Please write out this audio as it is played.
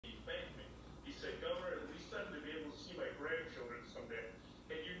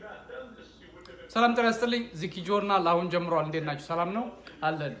ሰላም ጤና ይስጥልኝ ዚኪ ጆርናል አሁን ጀምሯል እንዴት ናችሁ ሰላም ነው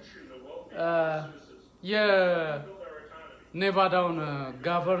አለን የኔቫዳውን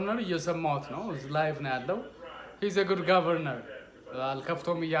ገቨርነር እየሰማሁት ነው ላይቭ ነው ያለው he's a good governor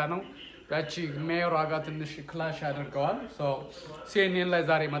አልከፍቶም ያ ነው ያቺ ሜየር ዋጋ ትንሽ ክላሽ ያደርገዋል so CNN ላይ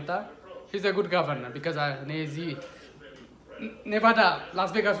ዛሬ መጣ he's a good governor because እኔዚ ኔቫዳ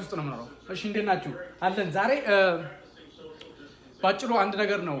ላስ ቬጋስ ውስጥ ነው የምኖረው እሺ እንዴት ናችሁ አለን ዛሬ ባጭሩ አንድ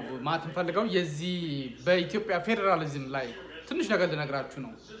ነገር ነው ማለት እንፈልገው የዚህ በኢትዮጵያ ፌደራሊዝም ላይ ትንሽ ነገር ልነግራችሁ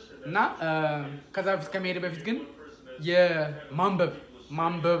ነው እና ከዛ በፊት ግን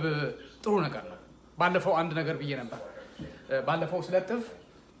የማንበብ ጥሩ ነገር ነው ባለፈው አንድ ነገር ብዬ ነበር ባለፈው ስለጥፍ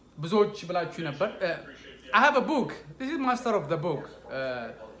ብዙዎች ብላችሁ ነበር I have a book this is master of the book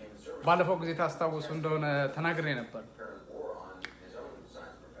ባለፈው ጊዜ ታስታውሱ እንደሆነ ተናግሬ ነበር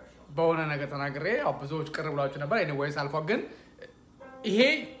በሆነ ነገር ተናግሬ ብዙዎች ቅር ብላችሁ ነበር anyways አልፎ ግን ይሄ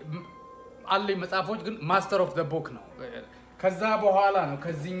አለኝ መጽሐፎች ግን ማስተር ኦፍ ዘ ቦክ ነው ከዛ በኋላ ነው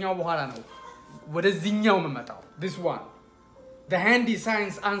ከዚህኛው በኋላ ነው ወደዚህኛው መመጣው this one the handy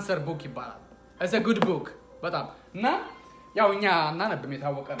science answer book ይባላል it's a good book በጣም እና ያውኛ እና ነብም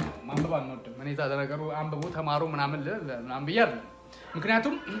የታወቀ ነው ማንበብ አንወድም እኔ ታደ ነገሩ አንብቡ ተማሩ ምናምን ብያለሁ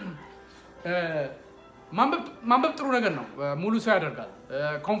ምክንያቱም ማንበብ ጥሩ ነገር ነው ሙሉ ሰው ያደርጋል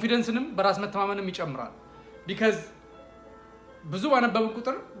ኮንፊደንስንም በራስ መተማመንም ይጨምራል because ብዙ ባነበብ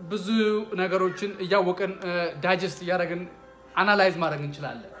ቁጥር ብዙ ነገሮችን ያወቀን ዳይጀስት ያደረግን አናላይዝ ማድረግ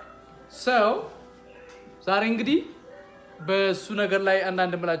እንችላለን so ዛሬ እንግዲህ በሱ ነገር ላይ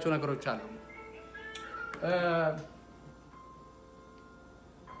አንዳንድ ምላቸው ነገሮች አሉ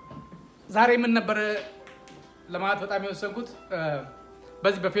ዛሬ ምን ነበር ለማለት በጣም የወሰንኩት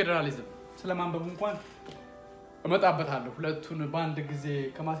በዚህ በፌደራሊዝም ስለማንበብ እንኳን እመጣበታለሁ ሁለቱን ባንድ ጊዜ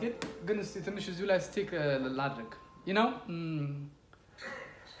ከማስኬድ ግን እስቲ ትንሽ እዚሁ ላይ ስቲክ ላድርግ you know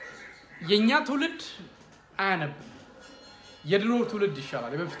የኛ ትውልድ አያነብ የድሮ ትውልድ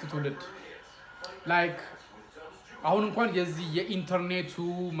ይሻላል የበፊቱ ትውልድ like አሁን እንኳን የዚህ የኢንተርኔቱ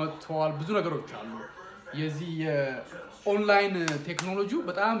መጥቷል ብዙ ነገሮች አሉ የዚህ የኦንላይን ቴክኖሎጂ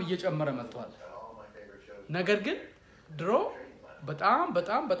በጣም እየጨመረ መጥቷል ነገር ግን ድሮ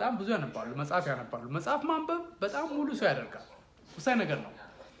በጣም ብዙ ያነባሉ መጽሐፍ ማንበብ በጣም ሙሉ ሰው ያደርጋል ወሳኝ ነገር ነው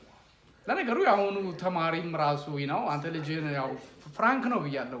ለነገሩ ያሁኑ ተማሪም ራሱ ነው አንተ ልጅ ያው ፍራንክ ነው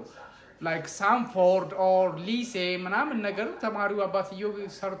ብያለሁ like Sanford or Lycée ምናምን ነገር ተማሪው አባትየው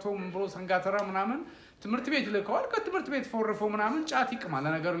ሰርቶም ብሎ ሰንጋተራ ምናምን ትምርት ቤት ልከዋል ከትምርት ቤት ፎርፎ ምናምን ጫት ይቅማል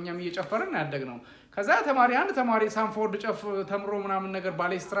ለነገሩኛም እየጨፈረን ያደግነው ከዛ ተማሪ ሳንፎርድ ጨፍ ተምሮ ምናምን ነገር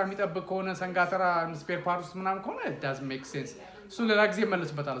ባሌስትራ የሚጠብቅ ከሆነ ሰንጋተራ ስፔር ፓርትስ ምናምን ከሆነ it doesn't make sense እሱ ሌላ ጊዜ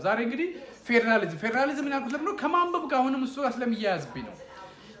መልስበታለሁ ዛሬ እንግዲህ ፌደራሊዝም ያልኩት ለምን ነው ከማንበብ ጋር አሁንም እሱ ስለሚያያዝብኝ ነው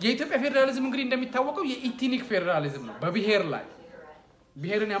የኢትዮጵያ ፌደራሊዝም እንግዲህ እንደሚታወቀው የኢትኒክ ፌደራሊዝም ነው በብሔር ላይ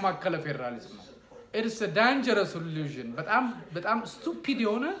ብሔርን ያማከለ ፌደራሊዝም ነው it is a dangerous illusion በጣም stupid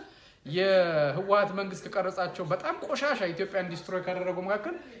የሆነ የህዋት መንግስት ከቀረጻቸው በጣም ቆሻሻ ኢትዮጵያን ዲስትሮይ ካደረገው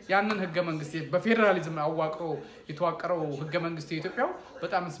መካከል ያንን ህገመንግስት በፌደራሊዝም አዋቅሮ የተዋቀረው ህገመንግስት የኢትዮጵያው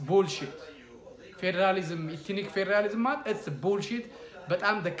በጣም bullshit ፌደራሊዝም ኢትኒክ ፌደራሊዝም ማለት it's bullshit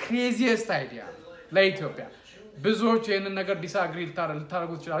በጣም the craziest idea ለኢትዮጵያ ብዙዎች ይሄንን ነገር ዲስአግሪ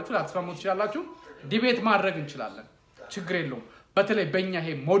ልታረጉት ይችላልችሁ አትስማሙት ይችላልችሁ ዲቤት ማድረግ እንችላለን ችግር የለውም በተለይ በእኛ ይሄ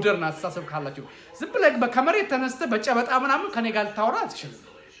ሞደርን አስተሳሰብ ካላችሁ ዝም ብለህ በከመሬት ተነስተ በጨበጣ ምናምን ከኔ ጋር ልታወራ አትችልም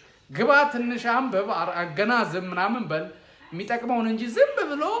ግባ ትንሽ አንበብ አገናዝም ምናምን በል የሚጠቅመውን እንጂ ዝም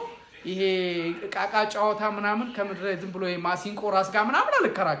ብሎ ይሄ ቃቃ ጫዋታ ምናምን ከምድረ ዝም ብሎ የማሲንቆ ራስ ጋር ምናምን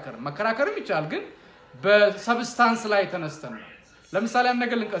አልከራከርም መከራከርም ይቻላል ግን በሰብስታንስ ላይ ተነስተን ለምሳሌ አንድ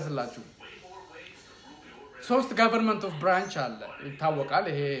ነገር ልንቀስላችሁ ሶስት government of branch አለ ይታወቃል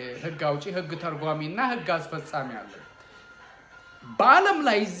ይሄ ህግ አውጪ ህግ ተርጓሚና ህግ አስፈጻሚ አለ በአለም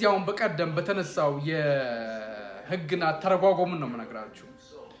ላይ እዚያውን በቀደም በተነሳው የህግና ተረጓጎምን ነው የምነግራችሁ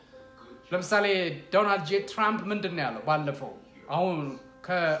ለምሳሌ ዶናልድ ጄ ትራምፕ ምንድነው ያለው ባለፈው አሁን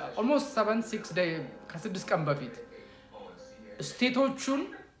ከalmost 7-6 day ከ6 ቀን በፊት ስቴቶቹን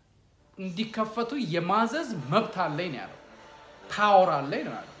እንዲከፈቱ የማዘዝ መብት አለኝ ያለው ፓወር አለኝ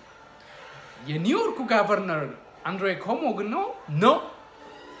ነው ያለው የኒውዮርክ ገቨርነር አንድሬ ኮሞ ግን ነው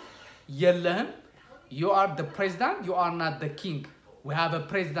የለህም you are the president you are not the king we have a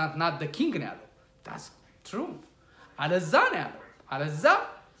president not the king ነው ያለው that's true አለዛ ነው ያለው አለዛ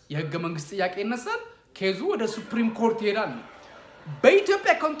የህገ መንግስት ጥያቄ ይነሳል ኬዙ ወደ ሱፕሪም ኮርት ይሄዳል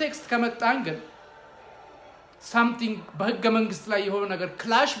በኢትዮጵያ ኮንቴክስት ከመጣን ግን something በህገ መንግስት ላይ የሆነ ነገር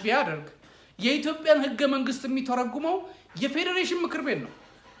ክላሽ ቢያደርግ የኢትዮጵያን ህገ መንግስት የሚተረጉመው የፌደሬሽን ምክር ቤት ነው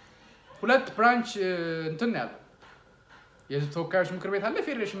ሁለት ብራንች እንትን ያለው የተወካዮች ምክር ቤት አለ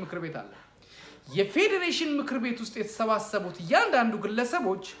ፌደሬሽን ምክር ቤት አለ የፌዴሬሽን ምክር ቤት ውስጥ የተሰባሰቡት ያንዳንዱ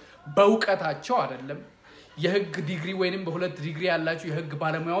ግለሰቦች በእውቀታቸው አይደለም የህግ ዲግሪ ወይንም በሁለት ዲግሪ ያላችሁ የህግ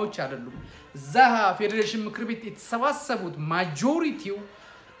ባለሙያዎች አይደሉም እዛ ፌዴሬሽን ምክር ቤት የተሰባሰቡት ማጆሪቲው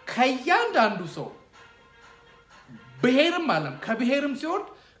ከያንዳንዱ ሰው ብሔርም አለም ከብሔርም ሲወርድ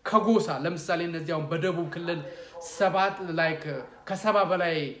ከጎሳ ለምሳሌ እነዚያው በደቡብ ክልል ሰባት ላይክ ከሰባ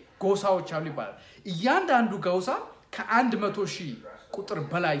በላይ ጎሳዎች አሉ ይባላል እያንዳንዱ ጎሳ ከ100,000 ቁጥር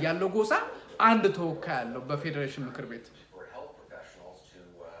በላይ ያለው ጎሳ አንድ ተወካይ ያለው በፌዴሬሽን ምክር ቤት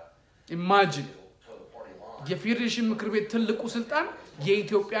ኢማጂን የፌዴሬሽን ምክር ቤት ትልቁ ስልጣን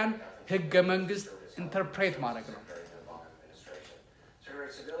የኢትዮጵያን ህገመንግስት ኢንተርፕሬት ማድረግ ነው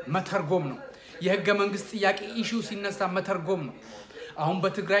መተርጎም ነው የህገመንግስት ጥያቄ ኢሹ ሲነሳ መተርጎም ነው አሁን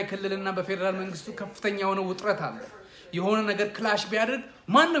በትግራይ ክልልና በፌደራል መንግስቱ ከፍተኛ ሆነ ውጥረት አለ የሆነ ነገር ክላሽ ቢያደርግ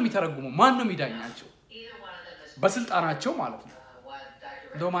ማን ነው የሚተረጉመው ማን ነው የሚዳኛቸው በስልጣናቸው ማለት ነው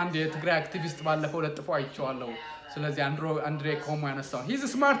እንደውም አንድ የትግራይ አክቲቪስት ባለፈው ለጥፎ አይቼዋለሁ ስለዚህ አንድሬ ኮሞ ያነሳው he's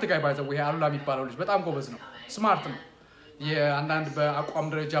a smart guy by the way አሉላ የሚባለው ልጅ በጣም ጎበዝ ነው ስማርት ነው የአንዳንድ በአቋም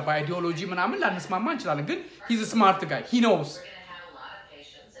ደረጃ በአይዲዮሎጂ ምናምን ላንስማማ እንችላለን ግን he's a smart guy he knows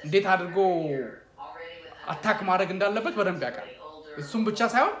እንዴት አድርጎ አታክ ማድረግ እንዳለበት በደንብ ያውቃል እሱም ብቻ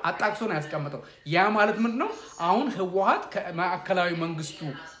ሳይሆን አጣቅሶ ነው ያስቀመጠው ያ ማለት ምንድነው አሁን ህወሓት ከማዕከላዊ መንግስቱ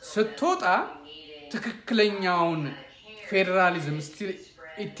ስትወጣ ትክክለኛውን ፌደራሊዝም ስቲል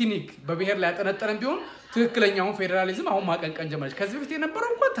ኢትኒክ በብሔር ላይ ያጠነጠረን ቢሆን ትክክለኛውን ፌደራሊዝም አሁን ማቀንቀን ጀመረች ከዚህ በፊት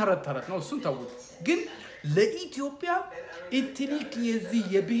የነበረው እንኳን ተረት ነው እሱን ተውት ግን ለኢትዮጵያ ኢትኒክ የዚህ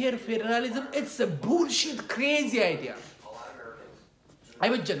የብሔር ፌደራሊዝም it's a bullshit crazy idea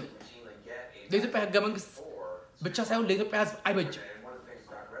አይበጀንም ለኢትዮጵያ ህገመንግስት ብቻ ሳይሆን ለኢትዮጵያ ህዝብ አይበጀም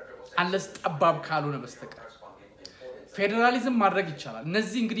አንለስ ጠባብ ካልሆነ በስተቀር ፌደራሊዝም ማድረግ ይቻላል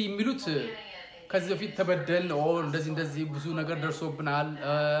እነዚህ እንግዲህ የሚሉት ከዚህ በፊት ተበደልን እንደዚህ ብዙ ነገር ደርሶብናል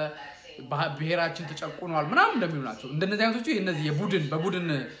ብሔራችን ተጨቁኗል ምናምን እንደሚሉ ናቸው እንደነዚህ አይነቶቹ እነዚህ የቡድን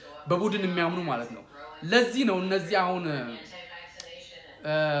በቡድን የሚያምኑ ማለት ነው ለዚህ ነው እነዚህ አሁን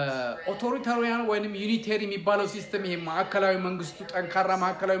ኦቶሪታሪያን ወይንም ዩኒታሪ የሚባለው ሲስተም ይሄ ማዕከላዊ መንግስቱ ጠንካራ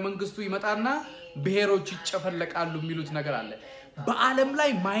ማዕከላዊ መንግስቱ ይመጣና ብሔሮች ይጨፈለቃሉ የሚሉት ነገር አለ በአለም ላይ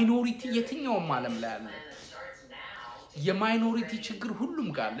ማይኖሪቲ የትኛውም ዓለም ላይ አለ የማይኖሪቲ ችግር ሁሉም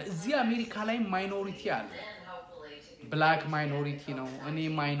ጋር አለ እዚህ አሜሪካ ላይ ማይኖሪቲ አለ ብላክ ማይኖሪቲ ነው እኔ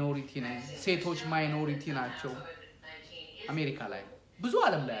ማይኖሪቲ ነኝ ሴቶች ማይኖሪቲ ናቸው አሜሪካ ላይ ብዙ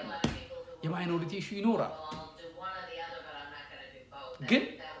ዓለም ላይ አለ የማይኖሪቲ ኢሹ ይኖራል ግን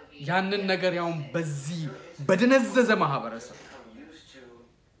ያንን ነገር ያው በዚህ በደነዘዘ ማህበረሰብ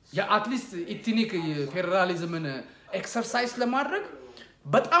የአትሊስት ኢትኒክ ፌደራሊዝምን ኤክሰርሳይዝ ለማድረግ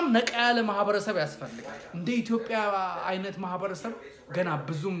በጣም ነቃ ያለ ማህበረሰብ ያስፈልጋል እንደ ኢትዮጵያ አይነት ማህበረሰብ ገና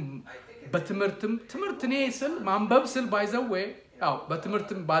ብዙም በትምህርት ነው ስል ማንበብ ስል ባይዘው ያው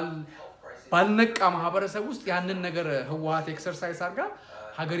በትምህርትም ባልነቃ ማህበረሰብ ውስጥ ያንን ነገር ህወሓት ኤክሰርሳይዝ አድርጋ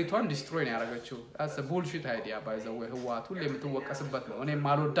ሀገሪቷን ዲስትሮይ ነው ያደረገችው that's a bullshit idea by the way ህወሓት ሁሉ የምትወቀስበት ነው እኔ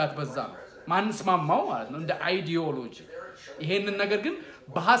ማልወዳት በዛ ነው ማንስማማው ማለት ነው እንደ አይዲዮሎጂ ይሄንን ነገር ግን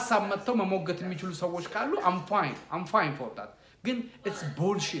በሐሳብ መጥተው መሞገት የሚችሉ ሰዎች ካሉ I'm fine for that ግን it's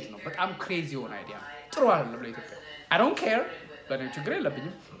bullshit ነው በጣም crazy ሆነ አይዲያ ጥሩ አይደለም ለኢትዮጵያ I don't care በእኔ ችግር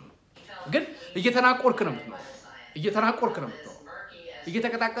የለብኝም ግን እየተናቆርክ ነው የምትኖረው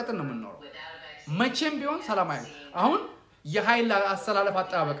እየተቀጣቀጥን ነው የምንኖረው መቼም ቢሆን ሰላማዊ አሁን የኃይል አሰላለፍ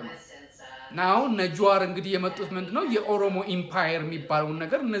አጣበቅ ነው ናው ነጅዋር እንግዲህ የመጡት ምንድነው የኦሮሞ ኢምፓየር የሚባለው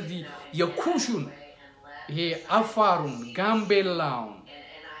ነገር እነዚህ የኩሹን ይሄ አፋሩን ጋምቤላውን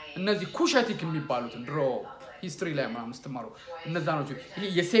እነዚህ ኩሸቲክ የሚባሉት ድሮ ሂስትሪ ላይ ምናምን ስትማሩ እነዛ ነው ይሄ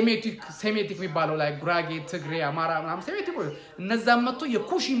የሴሜቲክ የሚባለው ላይ ጉራጌ ትግሬ አማራ ምናምን ሴሜቲክ እነዛ መጥቶ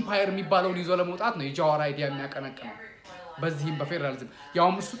የኩሽ ኢምፓየር የሚባለውን ይዞ ለመውጣት ነው የጃዋር አይዲያ የሚያቀነቅነው በዚህም በፌደራሊዝም ያው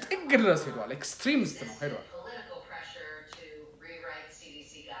እሱ ጥግ ድረስ ሄዷል ኤክስትሪሚስት ነው ሄዷል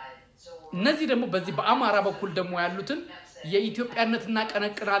እነዚህ ደግሞ በዚህ በአማራ በኩል ደግሞ ያሉትን የኢትዮጵያነትና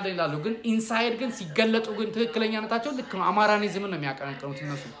ቀነቅናለን ይላሉ ግን ኢንሳይድ ግን ሲገለጡ ግን ትክክለኛነታቸው ልክ ነው አማራኒዝም ነው የሚያቀነቅኑት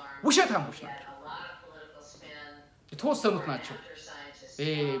እነሱ ውሸታሞች ናቸው የተወሰኑት ናቸው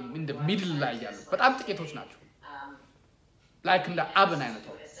እንደ ሚድል ላይ ያሉት በጣም ጥቂቶች ናቸው ላይክ እንደ አብን አይነቱ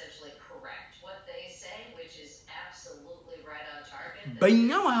በእኛ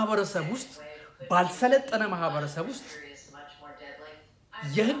ማህበረሰብ ውስጥ ባልሰለጠነ ማህበረሰብ ውስጥ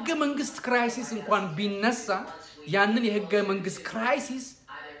የህገ መንግስት ክራይሲስ እንኳን ቢነሳ ያንን የህገ መንግስት ክራይሲስ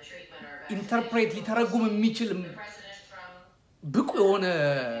ኢንተርፕሬት ሊተረጉም የሚችል ብቁ የሆነ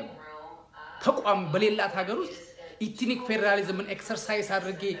ተቋም በሌላት ሀገር ውስጥ ኢትኒክ ፌደራሊዝምን ኤክሰርሳይዝ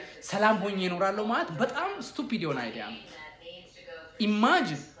አድርጌ ሰላም ሆኜ እኖራለሁ ማለት በጣም ስቱፒድ የሆነ አይዲያ ነው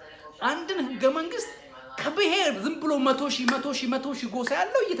ኢማጂን አንድን ህገ መንግስት ከብሔር ዝም ብሎ 100,000 ጎሳ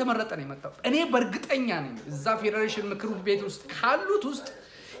ያለው እየተመረጠ ነው የመጣው እኔ በርግጠኛ ነኝ እዛ ፌደሬሽን ምክር ቤት ውስጥ ካሉት ውስጥ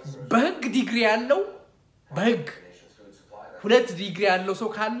በህግ ዲግሪ ያለው በህግ 2 ዲግሪ ያለው ሰው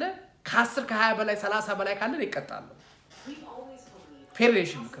ካለ ከ10 ከ20 በላይ 30 በላይ ካለ ይቀጣል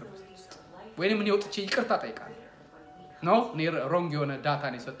ፌደሬሽን ምክር ቤት ውስጥ ወይንም እኔ ወጥቼ ይቅርታ ጠይቃለሁ ነው እኔ ሮንግ የሆነ ዳታ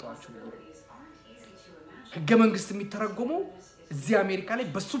ነው የሰጠዋችሁ ህገመንግስት የሚተረጉመው እዚህ አሜሪካ ላይ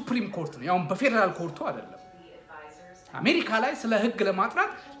በሱፕሪም ኮርት ነው ያው በፌደራል ኮርቱ አይደለም አሜሪካ ላይ ስለ ህግ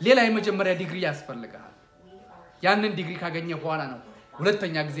ለማጥራት ሌላ የመጀመሪያ ዲግሪ ያስፈልጋል ያንን ዲግሪ ካገኘ በኋላ ነው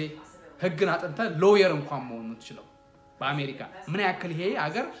ሁለተኛ ጊዜ ህግን አጥንተ ሎየር እንኳን መሆን የምትችለው በአሜሪካ ምን ያክል ይሄ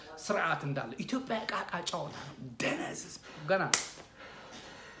ሀገር ስርዓት እንዳለ ኢትዮጵያ ቃቃ ጫወታ ነው ደነዝ ገና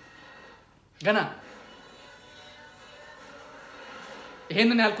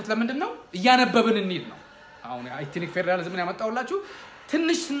ይሄንን ያልኩት ለምንድነው እያነበብን እንሂድ ነው አሁን ኢትኒክ ፌደራሊዝም ያመጣውላችሁ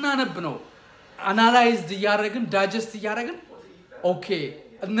ትንሽ ስናነብ ነው አናላይዝድ ያረግን ዳይጀስት ያረግን ኦኬ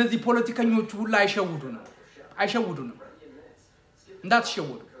እነዚህ ፖለቲከኞቹ ሁሉ አይሸውዱንም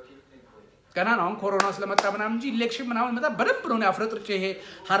እንዳትሸውዱ ገና ነው አሁን ኮሮና ስለመጣ ምናምን እንጂ ኢሌክሽን ምናምን መጣ በደንብ ነው ያፍረጥርጭ ይሄ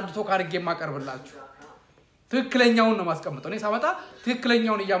ሃርድ ቶክ አድርጌ ማቀርብላችሁ ትክክለኛውን ነው ማስቀምጠው እኔ ሳመጣ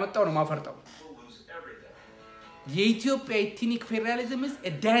ትክክለኛውን እያመጣው ነው ማፈርጠው የኢትዮጵያ ኢትኒክ ፌደራሊዝም is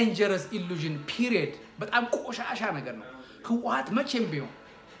a dangerous illusion period በጣም ቆሻሻ ነገር ነው ህዋት መቼም ቢሆን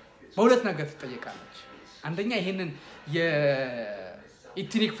በሁለት ነገር ተጠየቃለች አንደኛ ይሄንን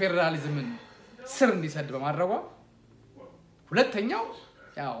የኢትኒክ ፌደራሊዝምን ስር እንዲሰድ በማድረጓ ሁለተኛው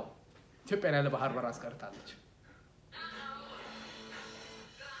ያው ኢትዮጵያ ያለ ባህር በር አስቀርታለች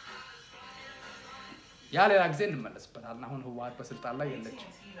ያለ ጊዜ እንመለስበታልና አሁን ህዋት በስልጣን ላይ የለች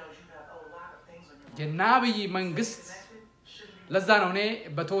የናብይ መንግስት ለዛ ነው እኔ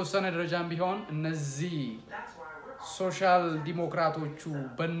በተወሰነ ደረጃም ቢሆን እነዚህ ሶሻል ዲሞክራቶቹ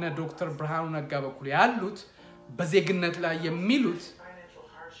በነ ዶክተር ብርሃኑ ነጋ በኩል ያሉት በዜግነት ላይ የሚሉት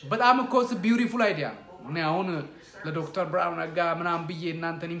በጣም እኮስ ቢዩቲፉል አይዲያ ነው እኔ አሁን ለዶክተር ብርሃኑ ነጋ ምናም ብዬ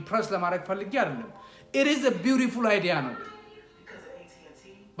እናንተን ኢምፕረስ ለማድረግ ፈልጌ አይደለም it is a beautiful idea ነው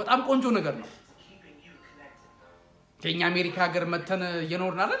በጣም ቆንጆ ነገር ነው ከኛ አሜሪካ ሀገር መተን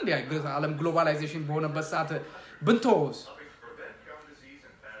የኖርናል እንዴ ዓለም ግሎባላይዜሽን በሆነበት ሰዓት ብንቶስ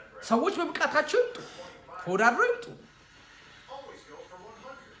ሰዎች በብቃታቸው ተወዳድረው ይምጡ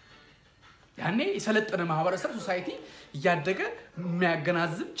ያኔ የሰለጠነ ማህበረሰብ ሶሳይቲ እያደገ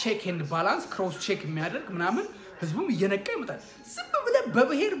የሚያገናዝብ ቼክ ኤንድ ባላንስ ክሮስ ቼክ የሚያደርግ ምናምን ህዝቡም እየነቃ ይመጣል ዝም ብለ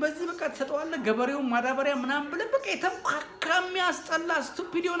በብሔር በዚህ በቃ ተሰጠዋለ ገበሬው ማዳበሪያ ምናምን ብለ በቃ የተካካም ያስጠላ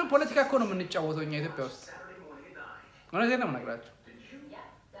ስቱፒድ የሆነ ፖለቲካ እኮ ነው የምንጫወተው እኛ ኢትዮጵያ ውስጥ ማለት ነው ነገራችሁ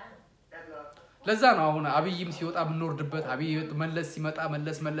ለዛ ነው አሁን አብይም ሲወጣ ምንወርድበት አብይ መለስ ሲመጣ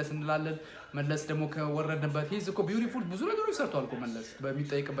መለስ እንላለን መለስ ደግሞ ከወረድንበት ሂዝ እኮ ቢዩቲፉል ብዙ ነገሮች ሰርቷል እኮ መለስ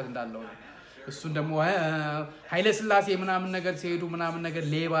በሚጠይቅበት እንዳለው እሱን ደግሞ ኃይለ ስላሴ ምናምን ነገር ሲሄዱ ምናምን ነገር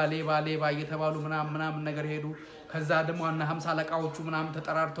ሌባ እየተባሉ ምናምን ነገር ሄዱ ከዛ ደግሞ እና 50 አለቃዎቹ ምናምን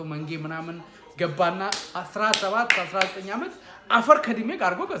ተጠራርተው መንጌ ምናምን ገባና 17 19 አመት አፈር ከድሜ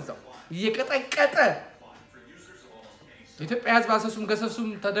ጋርጎ ገዛው እየቀጠቀጠ ኢትዮጵያ ህዝብ አሰሱም ገሰሱም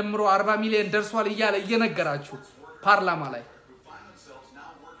ተደምሮ 40 ሚሊዮን ደርሷል እያለ እየነገራችሁ ፓርላማ ላይ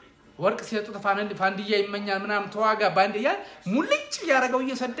ወርቅ ሲያጡት ፋንዲያ ይመኛል ምናምን ተዋጋ ባንዲያ ሙልጭ ያረጋው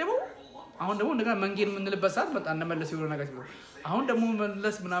እየሰደበው አሁን ደግሞ እንደገና መንጌን ምንልበት ሰዓት መጣ እንደመለስ ይወር ነገር ሲሆን አሁን ደግሞ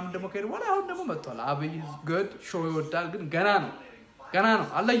መለስ ምናምን ደግሞ ከሄደ በኋላ አሁን ደግሞ መጥቷል አብይ good show ይወዳል ግን ገና ነው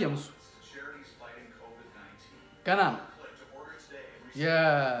አለየም እሱ ገና ነው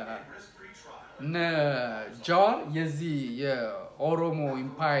ጃር የዚህ የኦሮሞ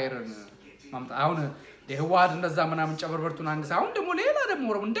ኢምፓየርን ማምጣ አሁን ለህዋድ እንደዛ ምናምን ጨበርበርቱን አንግሳ አሁን ደግሞ ሌላ ደግሞ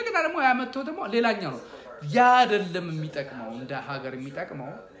ኦሮሞ እንደገና ደግሞ ያመጣው ደግሞ ሌላኛው ነው ያ አይደለም የሚጠቅመው እንደ ሀገር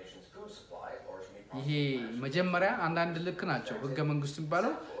የሚጠቅመው ይሄ መጀመሪያ አንድ ልክ ናቸው ህገመንግስቱ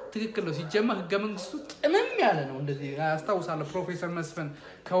ይባላል ትክክል ነው ሲጀመር ህገመንግስቱ ጥምም ያለ ነው እንደዚህ አስተዋውሳለሁ ፕሮፌሰር መስፈን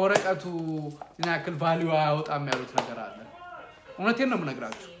ከወረቀቱ ያክል ቫልዩ ያወጣም ያሉት ነገር አለ እውነቴን ነው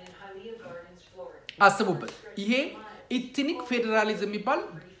የምነግራችሁ አስቡበት ይሄ ኢትኒክ ፌደራሊዝም ይባል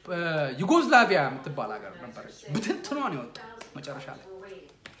ዩጎዝላቪያ የምትባል ሀገር ነበረች ብትንትኗን ይወጣ መጨረሻ ላይ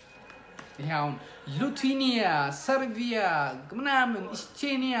ይሄ አሁን ሉቲኒያ ሰርቢያ ምናምን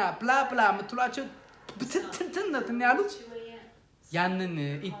ኢስቼኒያ ብላብላ የምትሏቸው ብትንትነት ያሉት ያንን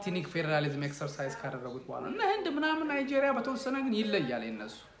ኢትኒክ ፌደራሊዝም ኤክሰርሳይዝ ካደረጉት በኋላ እና ህንድ ምናምን ናይጄሪያ በተወሰነ ግን ይለያል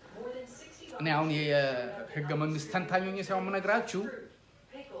እነሱ እኔ አሁን የህገመንግስት ተንታኞኝ ሳይሆን መነግራችሁ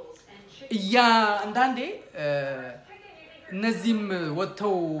ያ አንዳንዴ እነዚህም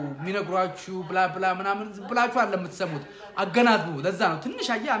ወጥተው ሚነግራችሁ ብላብላ ምናምን ብላችሁ አለ የምትሰሙት አገናዝቡ ለዛ ነው ትንሽ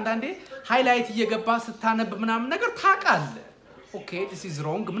አየ አንዳንዴ ሃይላይት እየገባ ስታነብ ምናምን ነገር ታቃለ ኦኬ this is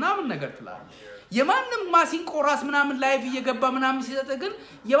wrong ምናምን ነገር ትላል የማንም ማሲንቆ ራስ ምናምን ላይቭ እየገባ ምናምን ሲሰጥ ግን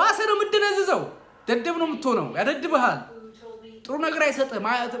የባሰ ነው ምድነዝዘው ደደብ ነው ምትሆነው ያደድብሃል ጥሩ ነገር አይሰጥ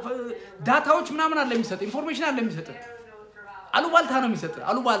ዳታዎች ምናምን አለ የሚሰጥ ኢንፎርሜሽን አለ የሚሰጥ አሉባልታ ነው የሚሰጥ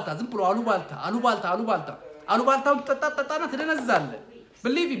አሉባልታ ዝም ብሎ አሉባልታው ተጣጣጣና ተደነዝዛለ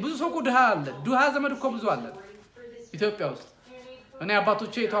believe ብዙ ሰው ድሃ አለ ድሃ ዘመድ እኮ ብዙ አለ ኢትዮጵያ ውስጥ እኔ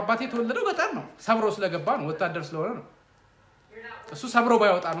አባቶቼ አባቴ ተወለደው ገጠር ነው ሰብሮ ስለገባ ነው ወታደር ስለሆነ ነው እሱ ሰብሮ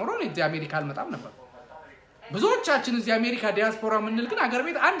ባይወጣ ኖሮ እዚህ አሜሪካ አልመጣም ነበር ብዙዎቻችን እዚህ አሜሪካ ዲያስፖራ ምንል ግን አገር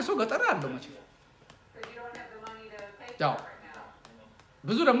ቤት አንድ ሰው ገጠር አለው መቼ ያው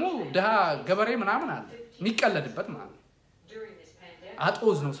ብዙ ደግሞ ድሃ ገበሬ ምናምን አለ የሚቀለድበት ማለት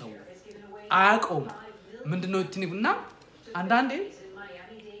አጦዝ ነው ሰው አያውቀውም ምንድነው እንትኒና አንዳንዴ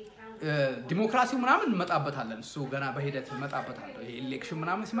ዲሞክራሲው ምናምን እንመጣበታለን እሱ ገና በሂደት እንመጣበታለን ይሄ ኢሌክሽን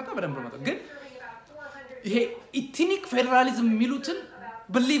ምናምን ሲመጣ በደንብ ነው ይሄ ኢትኒክ ፌደራሊዝም ሚሉትን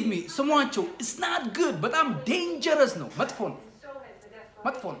believe me ስሟቸው it's not good በጣም dangerous ነው መጥፎ ነው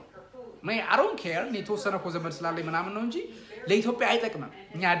I don't care የተወሰነ እኮ ዘመድ ስላለኝ ምናምን ነው እንጂ ለኢትዮጵያ አይጠቅምም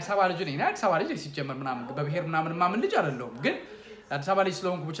እኛ አዲስ አበባ ልጅ ነኝ አዲስ አበባ ልጅ ሲጀመር ምናምን በብሔር ምናምን ማምን ልጅ አይደለም ግን አዲስ አበባ ልጅ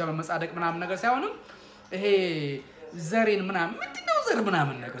ስለሆንኩ ብቻ በመጻደቅ ምናምን ነገር ሳይሆንም ይሄ ዘሬን ምናምን ምንድነው ዘር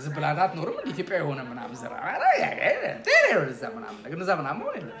ምናምን ነገር ዝብላታት ኖርም እንደ ኢትዮጵያ የሆነ ምናምን ዘራ ቴሮሪዛ ምናምን ነገር እንደዛ ምናምን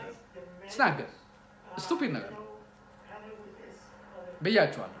ሆነ የለም ስናገር ስቱፒድ ነገር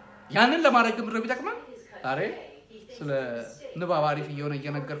በያቸዋል ያንን ለማድረግ ምድር ቢጠቅመን ዛሬ ስለ ንባብ አሪፍ እየሆነ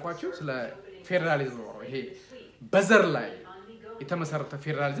እየነገርኳችሁ ስለ ፌደራሊዝም ነው ይሄ በዘር ላይ የተመሰረተ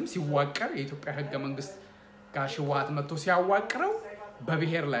ፌደራሊዝም ሲዋቀር የኢትዮጵያ ህገመንግስት ጋሽዋት መጥቶ ሲያዋቅረው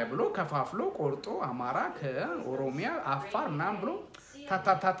በብሔር ላይ ብሎ ከፋፍሎ ቆርጦ አማራ ከኦሮሚያ አፋር ምናምን ብሎ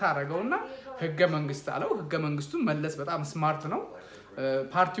ታታታታ አረጋውና ህገመንግስት አለው ህገመንግስቱን መለስ በጣም ስማርት ነው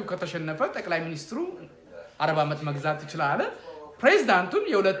ፓርቲው ከተሸነፈ ጠቅላይ ሚኒስትሩ 40 አመት መግዛት ይችላል ፕሬዝዳንቱን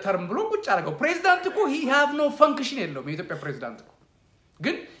የሁለት ተርም ብሎ ቁጭ አረጋው ፕሬዝዳንት እኮ he have no function የለውም የኢትዮጵያ ፕሬዝዳንት እኮ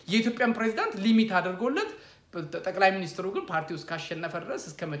ግን የኢትዮጵያን ፕሬዝዳንት ሊሚት አድርጎለት ጠቅላይ ሚኒስትሩ ግን ፓርቲው እስካሸነፈ ድረስ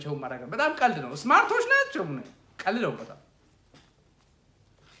እስከመቼው ማረጋ በጣም ቀልድ ነው ስማርቶች ናቸው ምን ቀልደውበታል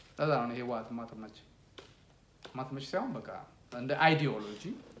ታዛው ነው ይሄ ዋት ማተማች ሳይሆን በቃ እንደ አይዲዮሎጂ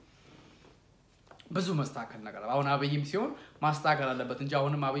ብዙ መስተካከል ነገር አሁን አብይም ሲሆን ማስተካከል አለበት እንጂ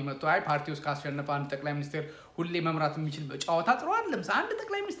አሁንም አብይ መጥቶ አይ ፓርቲው እስካሸነፈ አንድ ጠቅላይ ሚኒስትር ሁሌ መምራት የሚችል በጫዋታ ጥሩ አይደለም አንድ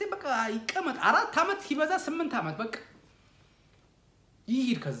ጠቅላይ ሚኒስትር በቃ ይቀመጥ 4 አመት ሲበዛ 8 አመት በቃ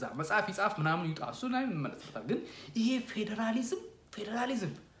ይሄድ ከዛ መጻፍ ይጻፍ ምናምን ይጣሱ ላይ እንመለስበታል ግን ይሄ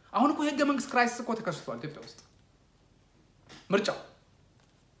ፌደራሊዝም አሁን እኮ ህገመንግስት ክራይሲስ እኮ ተከስቷል ኢትዮጵያ ውስጥ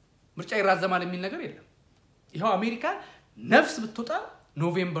ምርጫ ይራዘማል የሚል ነገር የለም ይሄው አሜሪካ ነፍስ ብትወጣ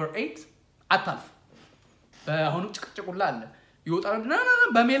ኖቬምበር 8 አታልፍ በአሁኑ ጭቅጭቁላ አለ ይወጣል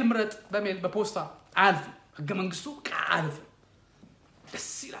በሜል ምረጥ በሜል በፖስታ አልፍ ህገመንግስቱ ቃልፍ ደስ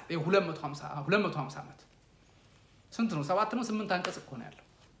ይላል 250 አመት ስንት ነው 7 ነው 8 አንቀጽ እኮ ነው ያለው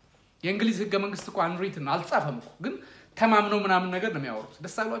የእንግሊዝ ህገመንግስት እኮ አንሪትን አልጻፈም እኮ ግን ተማምነው ምናምን ነገር ነው የሚያወሩት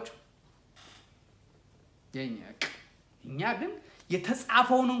ደስ አሏችሁ እኛ ግን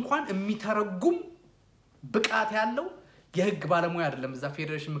የተጻፈውን እንኳን የሚተረጉም ብቃት ያለው የህግ ባለሙያ አይደለም እዛ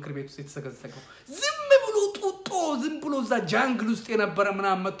ፌደሬሽን ምክር ቤት ውስጥ የተሰገሰገው ዝም ብሎ ጡጦ ዝም ብሎ እዛ ጃንግል ውስጥ የነበረ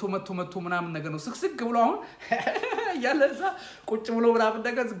ምናምን መጥቶ ምናምን ነገር ነው ስክስክ ብሎ አሁን ያለዛ ቁጭ ብሎ ምናምን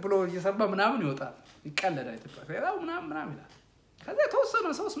ነገር ዝም ብሎ እየሰባ ምናምን ይወጣል ይቀለዳል ኢትዮጵያ ምናምን ይላል ከዛ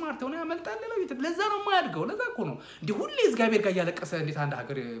ተወሰነ ሰው ስማርት ሆነ ያመልጣል ሌላው ለዛ ነው የማያድገው ለዛ እኮ ነው እንዴ ሁሌ እግዚአብሔር ጋር ያለቀሰ እንዴት አንድ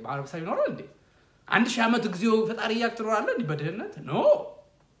ሀገር ማህበረሰብ ይኖራል እንዴ 1000 አመት እግዚኦ ፈጣሪ ያክትራል እንዴ በደህነት ነው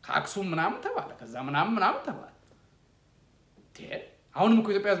ካክሱም ምናምን ተባለ ከዛ ምናምን ተባለ አሁንም እኮ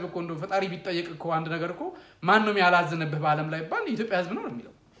ኢትዮጵያ ህዝብ እኮ እንደው ፈጣሪ ቢጠየቅ እኮ አንድ ነገር እኮ ማን ነው የሚያላዝንብህ በአለም ላይ ባል ኢትዮጵያ ህዝብ ነው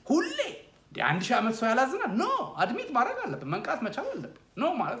የሚለው ሁሌ 1000 አመት ሰው ያላዝናል ኖ አድሚት ማድረግ አለበት መንቃት መቻል አለበት ኖ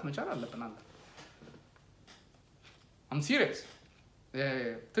ማለት መቻል አለበት አንተ I'm serious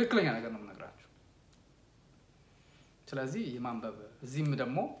ትክክለኛ ነገር ነው የምነግራችሁ ስለዚህ የማንበብ እዚህም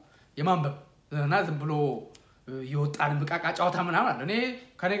ደግሞ የማንበብ እና ዝም ብሎ ይወጣል በቃቃ ጫውታ ምናምን አለ እኔ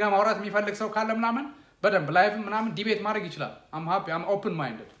ከኔ ጋር ማውራት የሚፈልግ ሰው ካለ ምናምን በደንብ ላይቭ ምናምን ዲቤት ማድረግ ይችላል I'm happy I'm open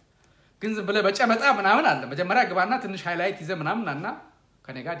minded ግን ዝም ብለህ በጨበጣ ምናምን አለ መጀመሪያ ግባና ትንሽ ሃይላይት ይዘህ ምናምንና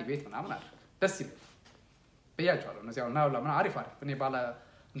ከኔ ጋር ዲቤት ምናምን አለ ደስ ይላል በያቻለሁ ነው ያው ምናምን አሪፍ እኔ ባለ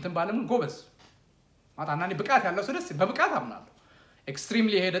እንትን ባለም ጎበዝ ማታናኒ ብቃት ያለው ሰው ደስ በብቃት አምናለሁ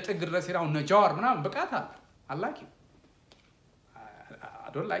extremely ሄደ ጥግ ድረስ ይራው ነጃር ምናምን ብቃት አለ I like him I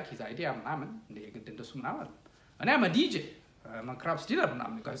don't like his idea ምናምን እንደ ግድ እንደሱ ምናምን እኔ am a DJ ማክራፕስ ዲለር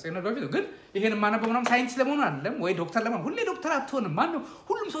ምናምን ጋዜጠኛ ነው ቢሉ ግን ይሄን ማነበው ምናምን ሳይንስ ለመሆን አይደለም ወይ ዶክተር ለመሆን ሁሌ ዶክተር አትሆንም ማን ነው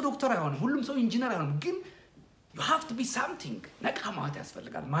ሁሉም ሰው ዶክተር አይሆንም ሁሉም ሰው ኢንጂነር አይሆንም ግን you have to be something ነቃ ማለት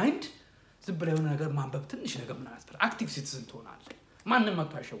ያስፈልጋል ማይንድ ዝም ብለው የሆነ ነገር ማንበብ ትንሽ ነገር ምናምን ያስፈልጋል አክቲቭ ሲቲዝን ትሆናለህ ማንንም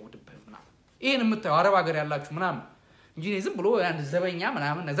መጥቶ አይሸውድብህም ምናምን ይሄን የምታዩ አረብ ሀገር ያላችሁ ምናምን እንጂ ዝም ብሎ አንድ ዘበኛ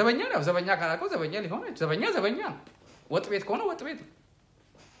ምናምን ዘበኛ ነው ዘበኛ ካላቀው ዘበኛ ሊሆን ዘበኛ ነው ወጥ ቤት ከሆነ ወጥ ቤት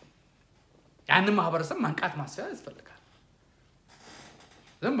ያንን ማህበረሰብ ማንቃት ማስያ ያስፈልጋል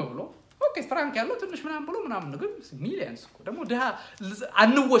ዝም ብሎ ኦኬ ፍራንክ ያለው ትንሽ ምናምን ብሎ ምናምን ግን ሚሊየንስ እኮ ደግሞ ደሃ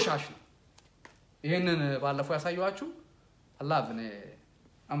አንወሻሽ ነው ይሄንን ባለፈው ያሳየዋችሁ አላህ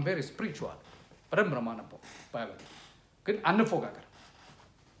I'm very spiritual በደንብ ነው ማነበው ባይብል ግን አንፎጋገር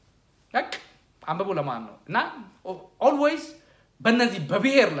ለክ አንበቡ ለማን ነው እና always በእነዚህ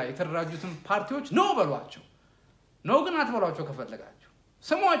በብሔር ላይ የተደራጁትን ፓርቲዎች ነው በሏቸው ነው ግን አትበሏቸው ከፈለጋችሁ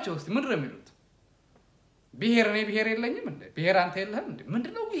ስሟቸው እስቲ ምንድነው የሚሉት ብሔር እኔ ብሔር የለኝም እንዴ ብሔር አንተ የለህም እንዴ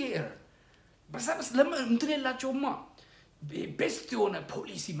ምንድነው ብሔር በሰብስ እንትን የላቸውማ ቤስት የሆነ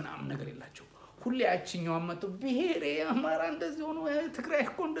ፖሊሲ ምናምን ነገር የላቸው ሁሌ ያቺኛው አመጡ ብሔር አማራ እንደዚህ ሆኖ ትግራይ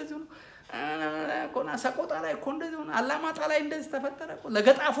እኮ እንደዚህ ሆኖ ኮና ሰቆጣ ላይ እኮ እንደዚህ ሆኖ አላማጣ ላይ እንደዚህ ተፈጠረ እኮ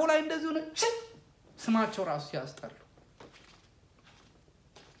ለገጣፎ ላይ እንደዚህ ሆነ ስማቸው ራሱ ያስጠሩ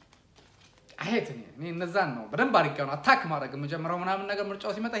አይተኝ እኔ እነዛን ነው በደንብ አድርገው ነው አታክ ማድረግ መጀመሪያው ምናምን ነገር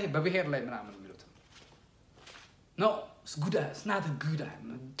ምርጫው ሲመጣ ይሄ በብሔር ላይ ምናምን የሚሉት no it's good it's not a good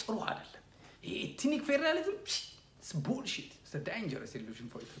ጥሩ አይደለም ይሄ ethnic federalism it's bullshit it's a dangerous illusion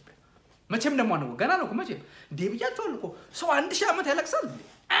for Ethiopia መቼም ደሞ ነው ገና ነው መቼም ደብያቸው እኮ ሰው 1000 አመት ያለቅሳል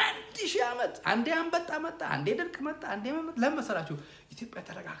 1000 አመት አንዴ አንበጣ መጣ አንዴ ድርቅ መጣ አንዴ መመት ለመሰላችሁ ኢትዮጵያ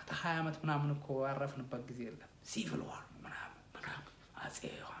ተረጋግታ 20 አመት ምናምን እኮ ያረፍንበት ጊዜ የለም ሲቪል ዋር ምናምን አጼ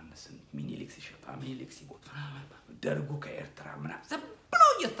ዮሐንስን ሚኒሊክ ሲሸፋ ሚኒሊክ ሲቦት ደርጉ ከኤርትራ ምናምን ዘብሎ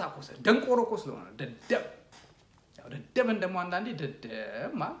እየታቆሰ ደንቆሮ እኮ ስለሆነ ደደብ ያው ደደብ እንደሞ አንዳንዴ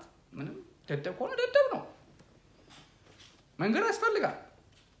ደደብ ማለት ምንም ደደብ ከሆነ ደደብ ነው መንገር ያስፈልጋል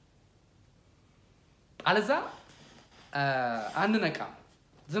አለዛ አንነቃ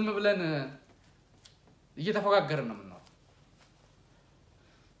ዝም ብለን እየተፈጋገርን ነው ምንኖር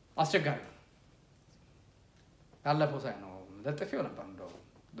አስቸጋሪ ያለፈው ሳይ ነው ለጥፊው ነበር እንደው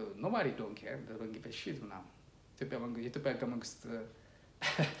nobody don't care they don't give a shit ምናምን የኢትዮጵያ ህገመንግስት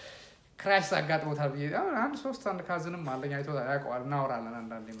ክራይስ አጋጥሞታል ብዬ አንድ ሶስት አንድ ካዝንም አለኝ አይቶ ያውቀዋል እናወራለን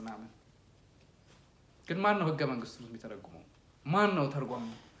አንዳንዴ ምናምን ግን ማን ነው ህገመንግስቱን የሚተረጉመው ማን ነው ተርጓሚ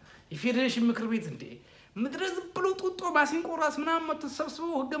የፌዴሬሽን ምክር ቤት እንዴ ምድረዝ ብሎ ጡጦ ባሲንቆ ራስ ምናምን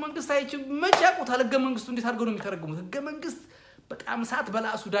ተሰብስበው ህገመንግስት አይች መጫቁታል ህገመንግስቱ እንዴት አድርገው ነው የሚተረጉሙት ህገመንግስት በጣም ሰዓት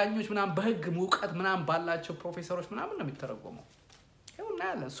በላሱ ዳኞች ምናምን በህግ ሙቀት ምናምን ባላቸው ፕሮፌሰሮች ምናምን ነው የሚተረጉመው ይሁንና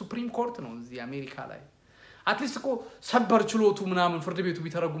ያለ ሱፕሪም ኮርት ነው እዚህ አሜሪካ ላይ አትሊስት እኮ ሰበር ችሎቱ ምናምን ፍርድ ቤቱ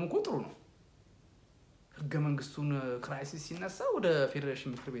ቢተረጉሙ እኮ ጥሩ ነው ህገመንግስቱን ክራይሲስ ሲነሳ ወደ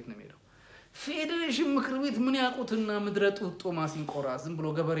ፌዴሬሽን ምክር ቤት ነው የሚሄደው ፌዴሬሽን ምክር ቤት ምን ያቁትና ምድረ ጡጦ ማሲንቆ ራስ ዝም ብሎ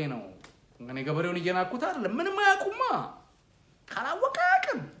ገበሬ ነው እኔ ገበሬውን እየናቁት አይደለም ምንም አያቁማ ካላወቀ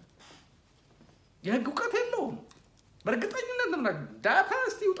አያቅም የህግ እውቀት የለውም በርግጠኝነት ነው ዳታ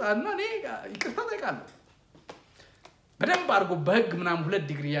እስቲ ይውጣና እኔ ይቅርታ ጠይቃለሁ በደንብ አድርጎ በህግ ምናምን 2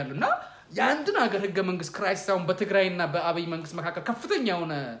 ዲግሪ ያለውና ያንድን ሀገር ህገ መንግስት ክራይሲስ አሁን በትግራይና በአብይ መንግስት መካከል ከፍተኛ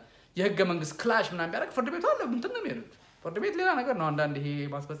የሆነ የህገ መንግስት ክላሽ ምናምን ቢያደርግ ፍርድ ቤቱ አለ እንትን ነው የሚሄዱት ፍርድ ቤት ሌላ ነገር ነው አንዳንድ ይሄ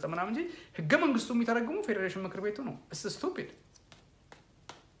ማስፈጸም ምናምን እንጂ ህገ መንግስቱ የሚተረጉሙ ፌዴሬሽን ምክር ቤቱ ነው it's stupid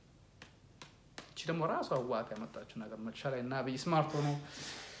ደግሞ ራሱ አዋት ያመጣችሁ ነገር መቻላይና አብይ ስማርት ሆኖ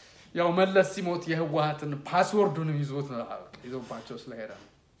ያው መለስ ሲሞት የህዋሃትን ፓስወርዱን ይዞባቸው ስለሄደ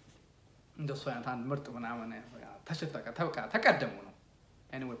እንደሱ አይነት አንድ ምርጥ ምናምን ተሽጣቀ ተቀደሙ ነው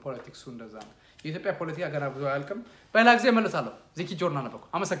anyway politics እንደዛ ነው የኢትዮጵያ ፖለቲካ ገና ብዙ አያልቅም በላግዜ መልሳለሁ ዚኪ ጆርናል ነበር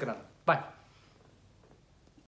አመሰግናለሁ ባይ